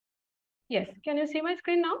Yes, can you see my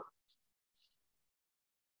screen now?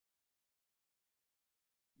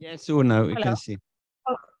 Yes, Urna, we Hello? can see.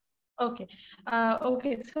 Oh, okay.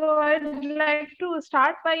 Okay, so I'd like to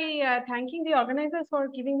start by thanking the organizers for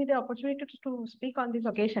giving me the opportunity to speak on this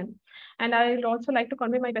occasion. And I would also like to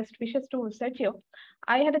convey my best wishes to Sergio.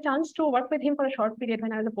 I had a chance to work with him for a short period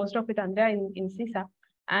when I was a postdoc with Andrea in SISSA.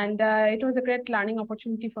 And it was a great learning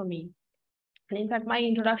opportunity for me. And in fact, my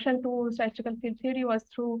introduction to statistical field theory was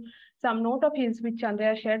through some note of his, which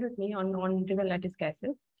Andrea shared with me on trivial lattice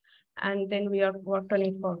gases. And then we have worked on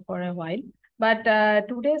it for a while. But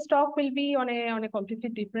today's talk will be on a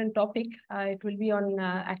completely different topic. It will be on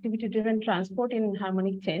activity-driven transport in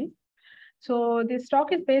harmonic chains. So this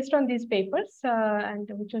talk is based on these papers, and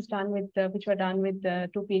which were done with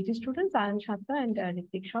two PhD students, Anand Shatta and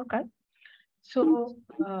Ritik Shorkar. So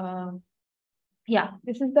yeah,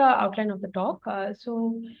 this is the outline of the talk.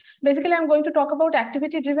 So basically, I'm going to talk about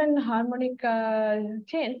activity-driven harmonic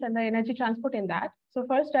chains and the energy transport in that. So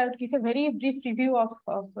first, I would give a very brief review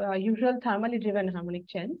of usual thermally driven harmonic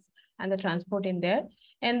chains and the transport in there.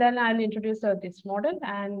 And then I'll introduce this model.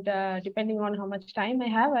 And depending on how much time I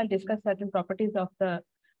have, I'll discuss certain properties of the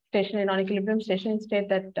stationary non-equilibrium stationary state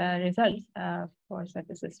that results for such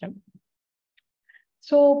a system.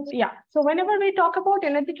 So yeah, so whenever we talk about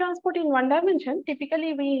energy transport in one dimension,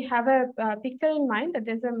 typically we have a picture in mind that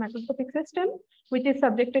there's a macroscopic system which is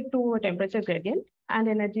subjected to a temperature gradient and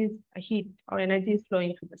energy is heat or energy is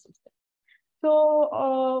flowing through the system. So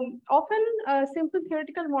often a simple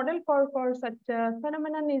theoretical model for such a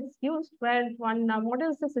phenomenon is used where one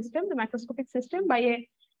models the system, the macroscopic system, by a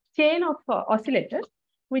chain of oscillators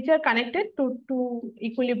which are connected to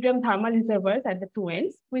equilibrium thermal reservoirs at the two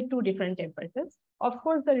ends with two different temperatures. Of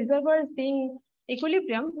course, the reservoirs being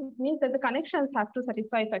equilibrium means that the connections have to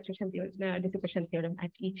satisfy fluctuation theorem, dissipation theorem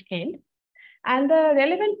at each end. And the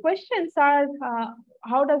relevant questions are,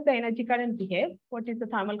 how does the energy current behave? What is the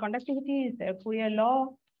thermal conductivity? Is there a Fourier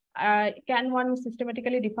law? Can one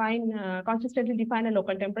systematically define, consistently define a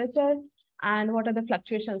local temperature? And what are the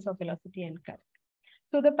fluctuations of velocity and current?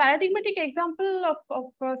 So the paradigmatic example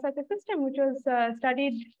of such a system, which was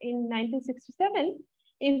studied in 1967,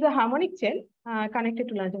 is the harmonic chain connected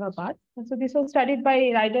to Lorentzian path. So this was studied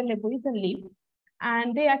by Ryder, Lebowitz, and Lee,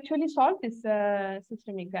 and they actually solved this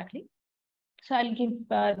system exactly. So I'll give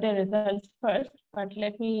the results first, but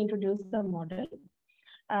let me introduce the model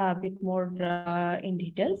a bit more in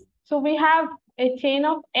details. So we have a chain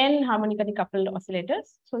of n harmonically coupled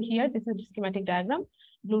oscillators. So here, this is a schematic diagram.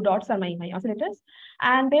 Blue dots are my oscillators.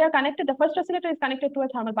 And they are connected. The first oscillator is connected to a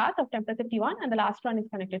thermal bath of temperature T1, and the last one is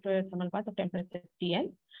connected to a thermal bath of temperature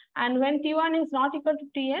Tn. And when T1 is not equal to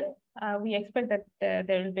Tn, we expect that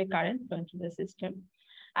there will be current flowing through the system.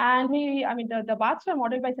 And the baths were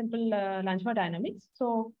modeled by simple Langevin dynamics.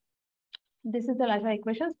 So this is the Langevin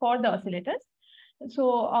equations for the oscillators. So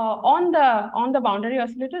on the boundary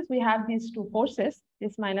oscillators, we have these two forces,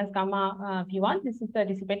 this minus gamma V1, this is the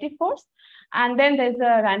dissipative force. And then there's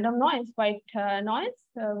a random noise, white noise,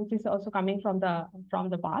 which is also coming from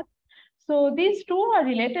the bath. So these two are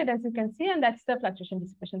related, as you can see, and that's the fluctuation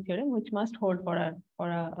dissipation theorem, which must hold for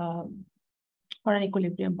an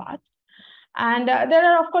equilibrium bath. And there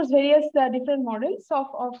are, of course, various different models of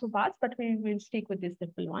baths, but we will stick with this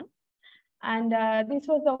simple one. And this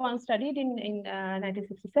was the one studied in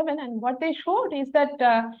 1967. And what they showed is that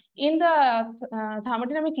in the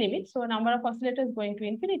thermodynamic limit, so number of oscillators going to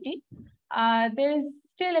infinity, there is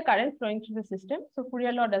still a current flowing through the system. So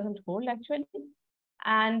Fourier law doesn't hold actually.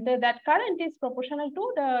 And that current is proportional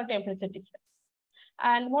to the temperature difference.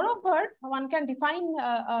 And moreover, one can define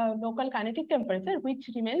a local kinetic temperature, which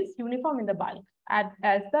remains uniform in the bulk as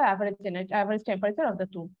the average temperature of the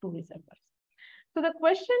two reservoirs. So the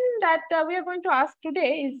question that we are going to ask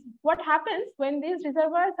today is what happens when these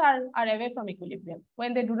reservoirs are away from equilibrium,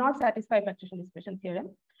 when they do not satisfy fluctuation dissipation theorem.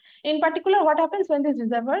 In particular, what happens when these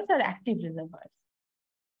reservoirs are active reservoirs?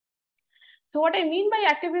 So what I mean by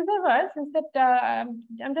active reservoirs is that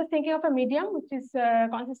I'm just thinking of a medium which is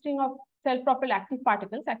consisting of self-propelled active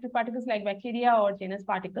particles like bacteria or genus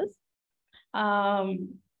particles.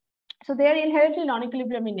 So they are inherently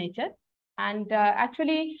non-equilibrium in nature. And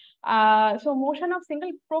so motion of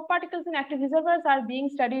single probe particles in active reservoirs are being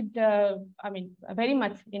studied, very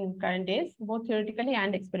much in current days, both theoretically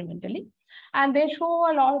and experimentally. And they show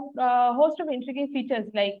a host of intriguing features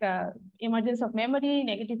like emergence of memory,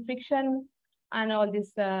 negative friction, and all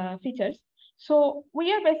these features. So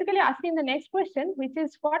we are basically asking the next question, which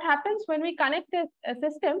is what happens when we connect a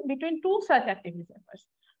system between two such active reservoirs?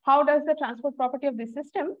 How does the transport property of this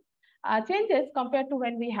system changes compared to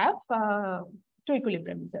when we have two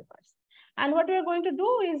equilibrium reservoirs? And what we are going to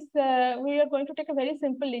do is we are going to take a very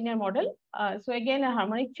simple linear model. So again, a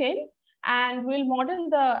harmonic chain, and we'll model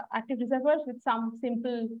the active reservoirs with some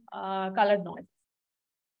simple colored noise.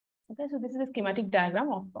 Okay, so this is a schematic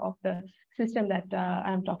diagram of the system that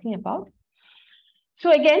I'm talking about.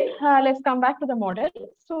 So again, let's come back to the model.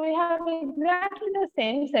 So we have exactly the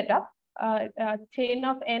same setup, a chain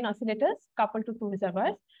of n oscillators coupled to two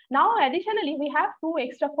reservoirs. Now, additionally, we have two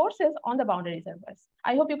extra forces on the boundary reservoirs.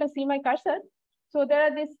 I hope you can see my cursor. So there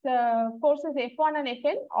are these forces F1 and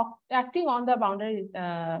Fn acting on the boundary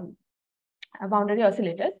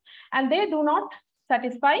oscillators, and they do not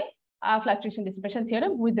satisfy fluctuation dissipation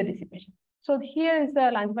theorem with the dissipation. So here is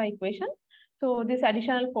the Langevin equation. So these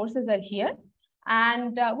additional forces are here.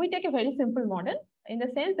 And we take a very simple model in the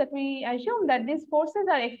sense that we assume that these forces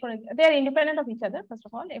are exponential. They are independent of each other, first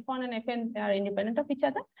of all. F1 and Fn are independent of each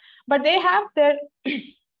other, but they have their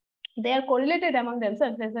they are correlated among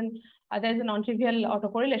themselves. There's a non-trivial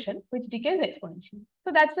autocorrelation which decays exponentially.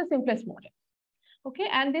 So that's the simplest model. Okay,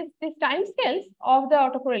 and these time scales of the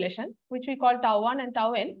autocorrelation, which we call tau 1 and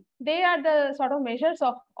tau n, they are the sort of measures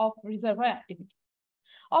of reservoir activity.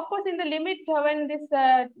 Of course, in the limit, when this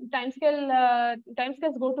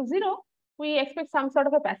timescales go to 0, we expect some sort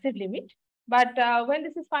of a passive limit. But when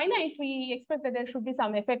this is finite, we expect that there should be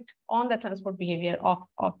some effect on the transport behavior of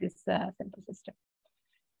this simple system.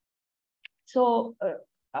 So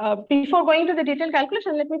before going to the detailed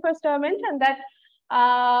calculation, let me first mention that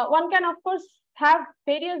one can, of course, have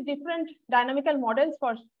various different dynamical models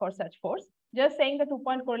for such force. Just saying the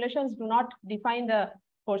two-point correlations do not define the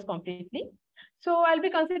force completely. So I'll be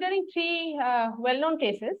considering three well-known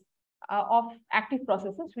cases of active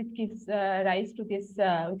processes which gives rise to this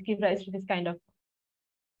kind of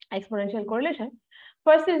exponential correlation.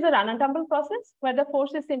 First is the run and tumble process, where the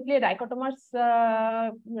force is simply a dichotomous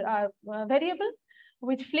variable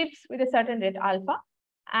which flips with a certain rate alpha,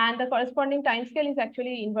 and the corresponding time scale is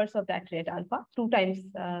actually inverse of that rate alpha,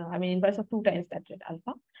 inverse of 2 times that rate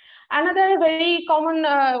alpha. Another very common,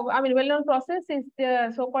 well-known process is the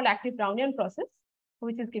so-called active Brownian process,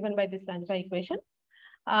 which is given by this Langevin equation.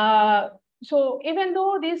 So even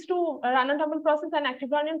though these two, run and tumble process and active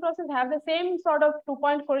Brownian process, have the same sort of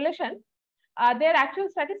two-point correlation, their actual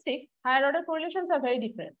statistics, higher order correlations are very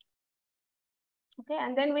different. Okay,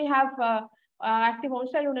 and then we have active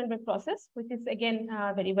Ornstein-Lundenberg process, which is again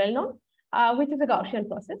very well known, which is a Gaussian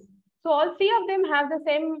process. So all three of them have the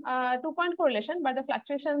same two-point correlation, but the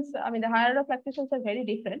fluctuations, the higher order fluctuations are very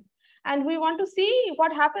different. And we want to see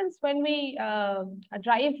what happens when we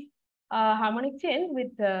drive a harmonic chain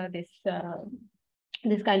with this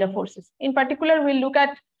kind of forces. In particular, we'll look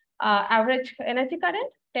at average energy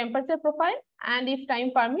current, temperature profile, and if time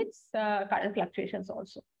permits, current fluctuations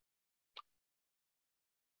also.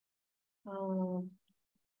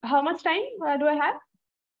 How much time do I have?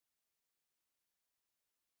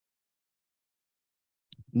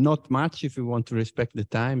 Not much if you want to respect the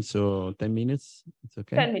time. So 10 minutes, it's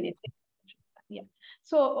okay. 10 minutes. Yeah.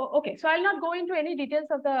 So, okay. So I'll not go into any details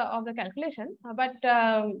of the calculation, but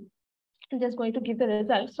I'm just going to give the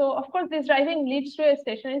result. So of course, this driving leads to a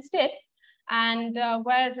stationary state, and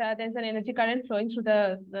where there's an energy current flowing through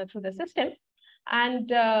the system. And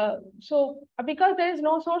so because there is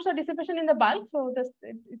no source of dissipation in the bulk, so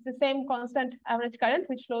it's the same constant average current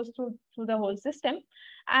which flows through the whole system.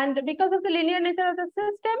 And because of the linear nature of the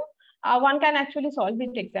system, one can actually solve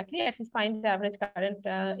it exactly, at least find the average current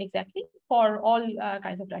exactly for all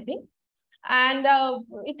kinds of driving. And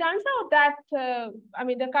it turns out that,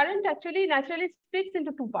 the current actually naturally splits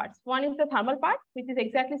into two parts. One is the thermal part, which is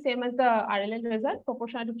exactly same as the RLN result,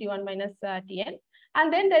 proportional to T1 minus Tn.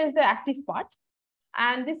 And then there is the active part.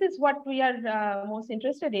 And this is what we are most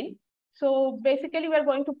interested in. So basically, we are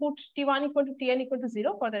going to put T1 equal to Tn equal to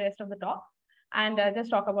 0 for the rest of the talk, and just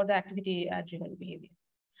talk about the activity-driven behavior.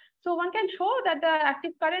 So one can show that the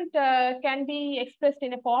active current can be expressed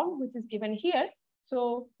in a form which is given here.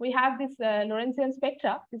 So we have this Lorentzian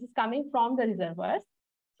spectra. This is coming from the reservoirs.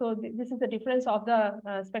 So this is the difference of the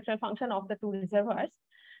spectral function of the two reservoirs.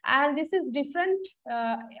 And this is different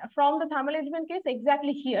from the thermal element case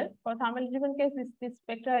exactly here. For thermal element case, this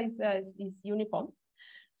spectra is uniform.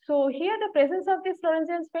 So here the presence of this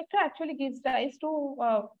Lorentzian spectra actually gives rise to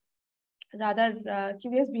rather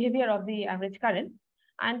curious behavior of the average current.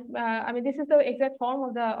 And this is the exact form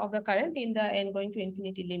of the current in the n going to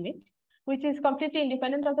infinity limit, which is completely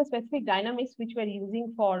independent of the specific dynamics which we're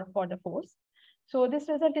using for the force. So this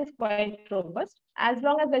result is quite robust. As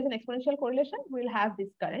long as there's an exponential correlation, we'll have this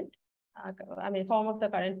current. Form of the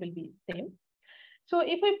current will be same. So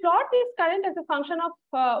if we plot this current as a function of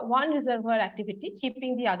one reservoir activity,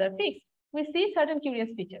 keeping the other fixed, we see certain curious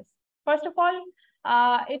features. First of all,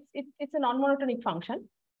 it's a non-monotonic function.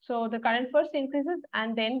 So the current first increases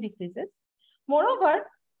and then decreases. Moreover,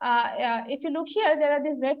 if you look here, there are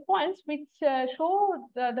these red points which show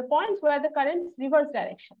the points where the current's reverse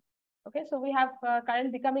direction. Okay, so we have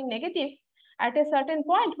current becoming negative at a certain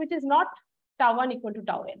point, which is not tau1 equal to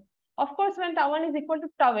tau n. Of course, when tau1 is equal to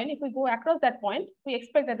tau n, if we go across that point, we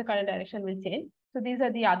expect that the current direction will change. So these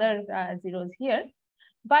are the other zeros here.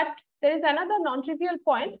 But there is another non-trivial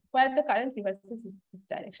point where the current reverses its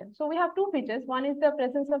direction. So we have two features. One is the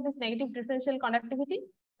presence of this negative differential conductivity.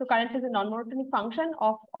 So current is a non-monotonic function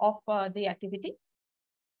of the activity.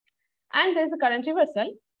 And there's a current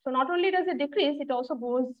reversal. So not only does it decrease, it also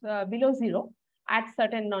goes below zero at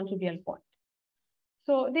certain non-trivial point.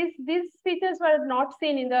 So these features were not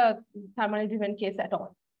seen in the thermally driven case at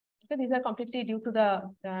all. So these are completely due to the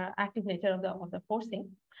active nature of the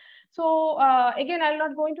forcing. So again, I'll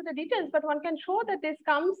not go into the details, but one can show that this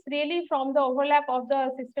comes really from the overlap of the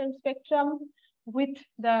system spectrum with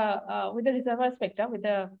the reservoir spectra, with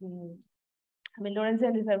the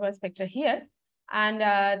Lorentzian reservoir spectra here. And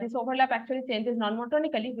this overlap actually changes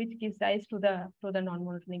non-monotonically, which gives rise to the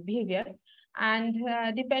non-monotonic behavior. And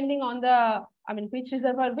depending on which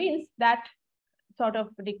reservoir wins, that sort of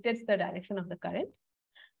dictates the direction of the current.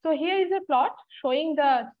 So here is a plot showing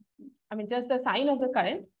just the sign of the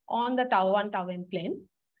current on the tau1, tau n plane.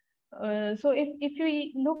 So if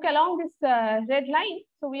we look along this red line,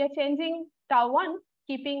 so we are changing tau1,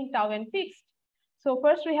 keeping tau n fixed. So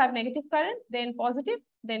first we have negative current, then positive,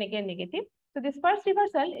 then again negative. So this first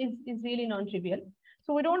reversal is really non-trivial.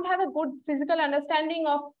 So we don't have a good physical understanding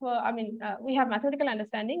of, we have mathematical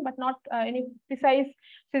understanding, but not any precise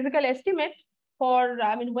physical estimate for,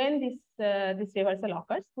 when this reversal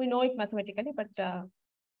occurs. We know it mathematically, but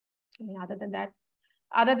other than that,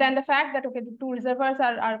 other than the fact that, okay, the two reservoirs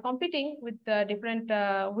are competing with different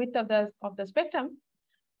width of the spectrum,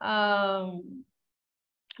 that's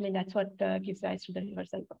what gives rise to the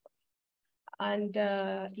reversal. And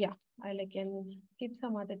yeah, I'll again give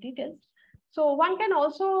some other details. So one can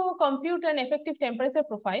also compute an effective temperature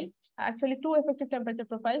profile, actually two effective temperature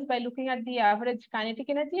profiles, by looking at the average kinetic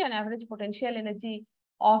energy and average potential energy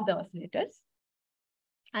of the oscillators.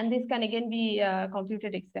 And this can again be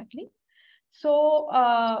computed exactly. So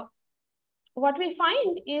what we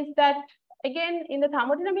find is that, again, in the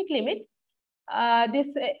thermodynamic limit, this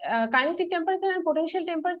kinetic temperature and potential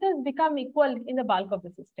temperatures become equal in the bulk of the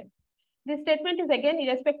system. This statement is again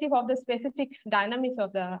irrespective of the specific dynamics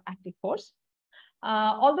of the active force.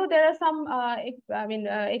 Although there are some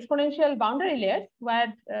exponential boundary layers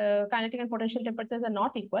where kinetic and potential temperatures are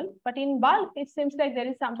not equal, but in bulk, it seems like there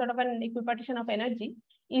is some sort of an equipartition of energy,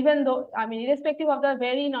 even though, irrespective of the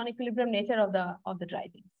very non-equilibrium nature of the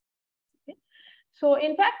driving. Okay. So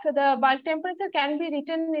in fact, the bulk temperature can be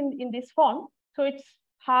written in this form. So it's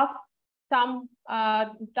half some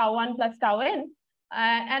tau1 plus tau n,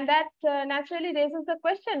 and that naturally raises the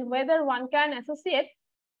question whether one can associate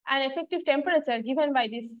an effective temperature given by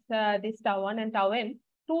this tau1 and tau n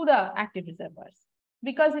to the active reservoirs,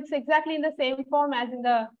 because it's exactly in the same form as in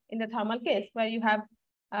the thermal case, where you have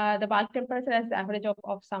the bulk temperature as the average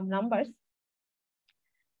of some numbers.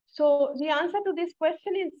 So the answer to this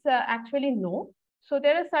question is actually no. So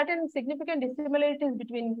there are certain significant dissimilarities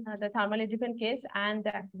between the thermally driven case and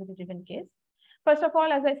the activity driven case. First of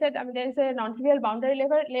all, as I said, there is a non-trivial boundary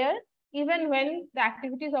layer even when the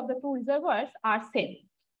activities of the two reservoirs are same.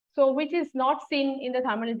 So which is not seen in the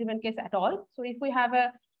thermally driven case at all. So if we have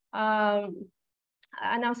an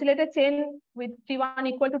oscillator chain with T1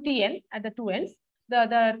 equal to Tn at the two ends,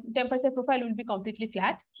 the temperature profile will be completely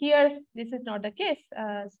flat. Here, this is not the case.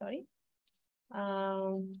 Sorry.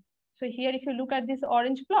 So here, if you look at this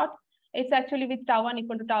orange plot, it's actually with tau1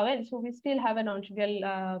 equal to tau n. So we still have a non-trivial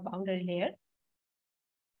boundary layer.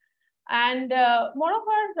 And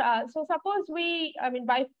moreover, so suppose we, we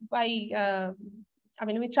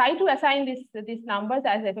try to assign these numbers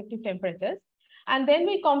as effective temperatures, and then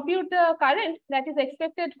we compute the current that is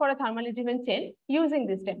expected for a thermally driven chain using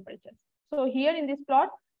these temperatures. So here in this plot,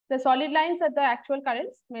 the solid lines are the actual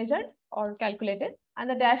currents measured or calculated, and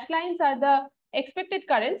the dashed lines are the expected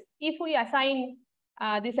currents if we assign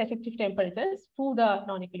these effective temperatures to the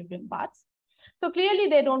non-equilibrium paths. So clearly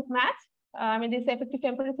they don't match. This effective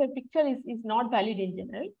temperature picture is not valid in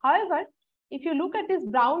general. However, if you look at this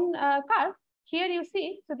brown curve, here you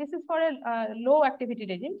see, so this is for a low activity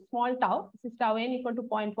regime, small tau. This is tau n equal to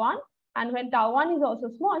 0.1. And when tau1 is also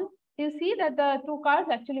small, you see that the two curves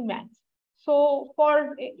actually match. So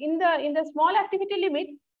for in the small activity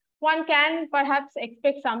limit, one can perhaps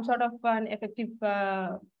expect some sort of an effective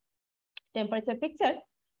temperature picture.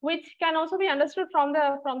 which can also be understood from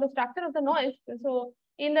the structure of the noise. So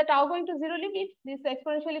in the tau going to 0 limit, this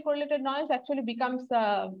exponentially correlated noise actually becomes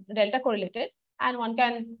delta correlated, and one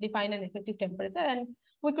can define an effective temperature. And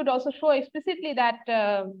we could also show explicitly that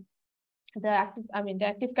the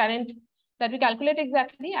active current that we calculate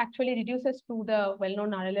exactly actually reduces to the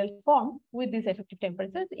well-known RLL form with these effective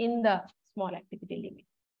temperatures in the small activity limit.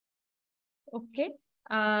 Okay.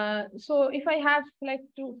 So if I have like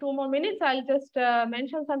two more minutes, I'll just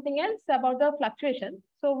mention something else about the fluctuation.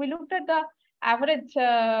 So we looked at the average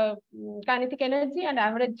kinetic energy and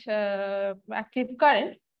average active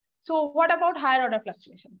current. So what about higher order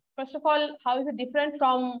fluctuation? First of all, how is it different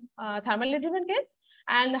from thermally driven case?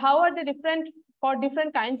 And how are they different for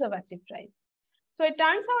different kinds of active drive? So it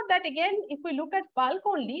turns out that again, if we look at bulk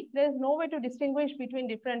only, there is no way to distinguish between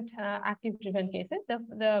different active driven cases.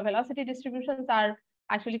 The velocity distributions are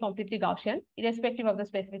actually completely Gaussian, irrespective of the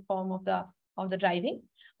specific form of the driving,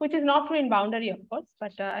 which is not true in boundary, of course,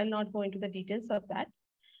 but I'll not go into the details of that.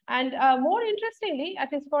 And more interestingly,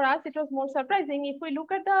 at least for us, it was more surprising if we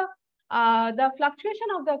look at the fluctuation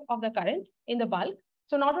of the current in the bulk.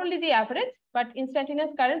 So not only the average, but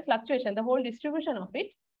instantaneous current fluctuation, the whole distribution of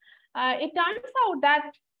it. It turns out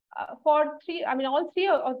that for all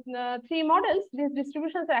three models, these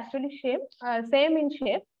distributions are actually same in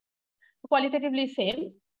shape, qualitatively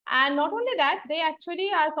same. And not only that, they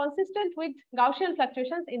actually are consistent with Gaussian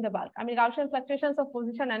fluctuations in the bulk. I mean, Gaussian fluctuations of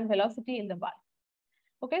position and velocity in the bulk.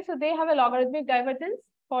 Okay, so they have a logarithmic divergence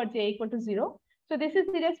for j equal to 0. So this is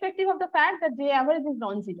irrespective of the fact that j average is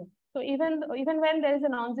non-zero. So even when there is a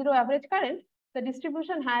non-zero average current, the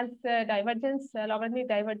distribution has logarithmic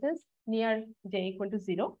divergence near j equal to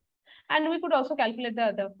 0. And we could also calculate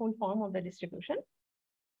the full form of the distribution.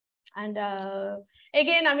 And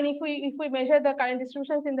again, I mean, if we measure the current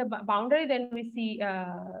distributions in the boundary, then we see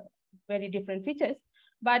very different features.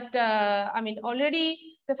 But I mean, already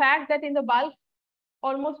the fact that in the bulk,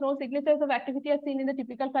 almost no signatures of activity are seen in the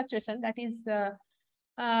typical fluctuation, that is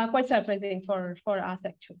quite surprising for us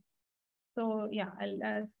actually. So yeah,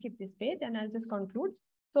 I'll skip this page and I'll just conclude.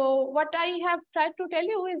 So what I have tried to tell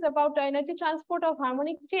you is about the energy transport of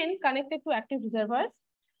harmonic chain connected to active reservoirs.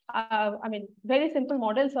 I mean, very simple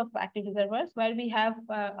models of active reservoirs where we have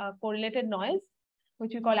a correlated noise,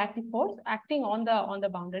 which we call active force, acting on the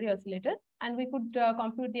boundary oscillator, and we could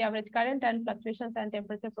compute the average current and fluctuations and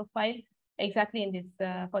temperature profile exactly in this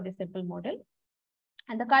for this simple model.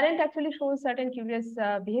 And the current actually shows certain curious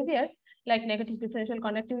behavior like negative differential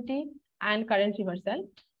conductivity and current reversal.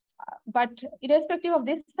 But irrespective of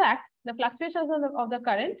this fact, the fluctuations of the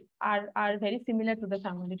current are very similar to the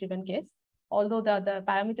thermally driven case, although the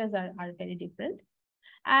parameters are very different.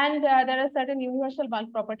 And there are certain universal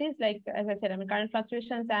bulk properties, like, as I said, I mean, current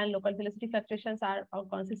fluctuations and local velocity fluctuations are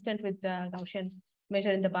consistent with the Gaussian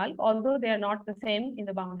measure in the bulk, although they are not the same in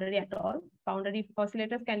the boundary at all. Boundary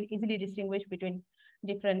oscillators can easily distinguish between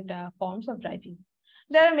different forms of driving.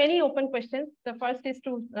 There are many open questions. The first is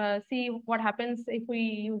to see what happens if we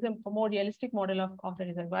use a more realistic model of the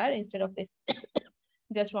reservoir instead of this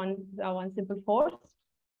just one simple force,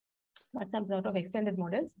 but some sort of extended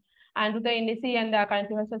models. And do the indice and the current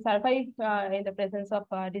reversal survive in the presence of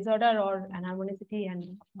disorder or anharmonicity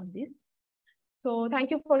and all this. So thank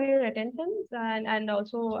you for your attention, and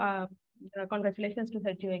also congratulations to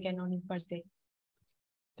Sergio again on his birthday.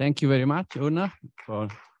 Thank you very much, Urna, for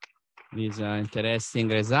these interesting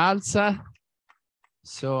results.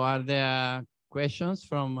 So are there questions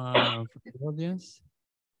from the audience?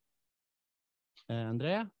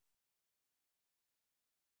 Andrea?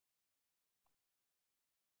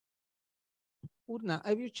 Urna,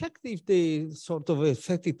 have you checked if the sort of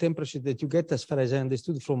effective temperature that you get, as far as I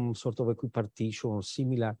understood, from sort of equipartition or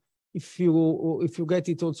similar, if you get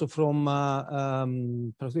it also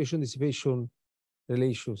from fluctuation dissipation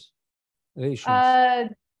relations? No,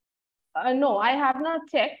 I have not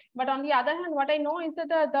checked. But on the other hand, what I know is that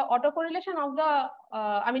the autocorrelation of the,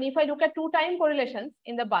 I mean, if I look at 2-time correlations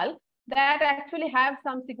in the bulk, that actually have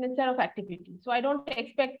some signature of activity. So I don't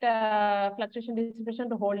expect fluctuation dissipation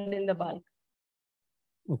to hold in the bulk.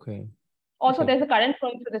 Okay. Also, okay. There's a current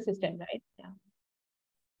flowing through the system, right? Yeah.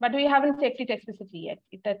 But we haven't checked it explicitly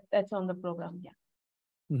yet. That's on the program. Yeah.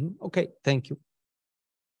 Mm-hmm. Okay. Thank you.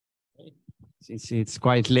 Since it's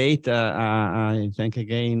quite late, I thank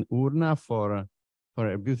again Urna for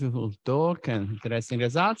a beautiful talk and interesting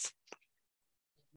results.